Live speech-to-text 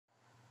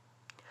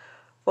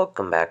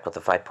Welcome back with a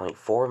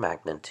 5.4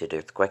 magnitude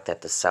earthquake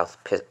at the South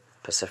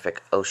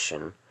Pacific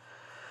Ocean.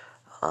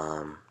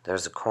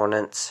 There's a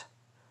coordinates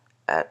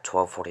at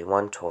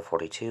 12:41,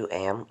 12:42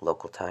 a.m.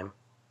 local time,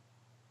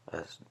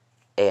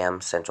 a.m.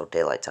 Central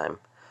Daylight Time.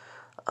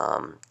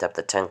 Depth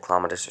of 10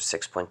 kilometers or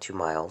 6.2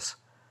 miles,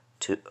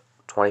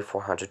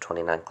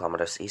 2,429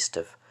 kilometers east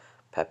of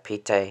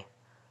Papeete,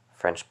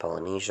 French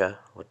Polynesia,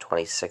 with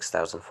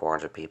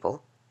 26,400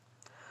 people.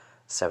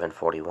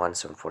 7:41,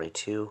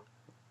 7:42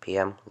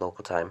 p.m.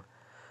 local time,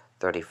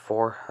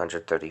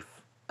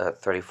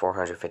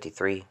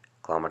 3,453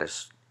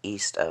 kilometers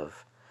east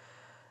of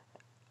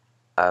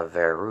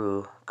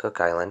Averu, Cook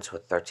Islands,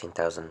 with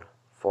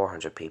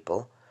 13,400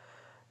 people,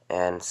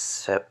 and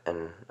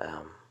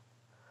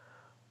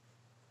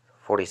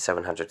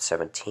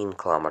 4,717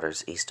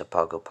 kilometers east of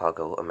Pago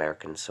Pago,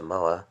 American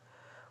Samoa,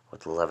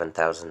 with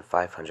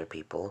 11,500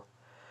 people,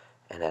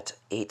 and at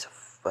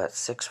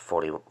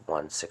 6:41,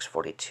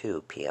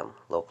 6:42 p.m.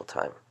 local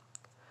time.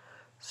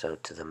 So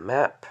to the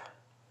map,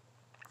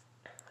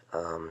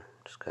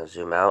 just going to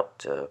zoom out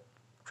to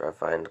try to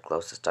find the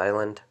closest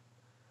island.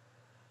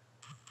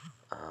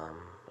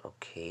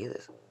 Okay,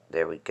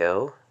 there we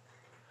go.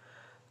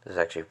 This is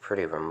actually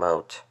pretty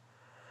remote.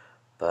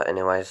 But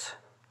anyways,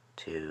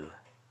 to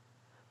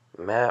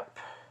map,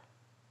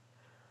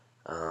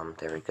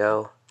 there we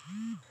go.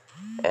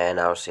 And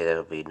obviously there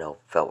will be no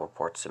felt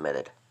report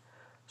submitted.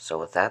 So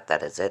with that,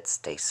 that is it.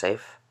 Stay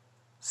safe.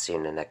 See you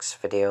in the next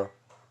video.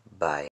 Bye.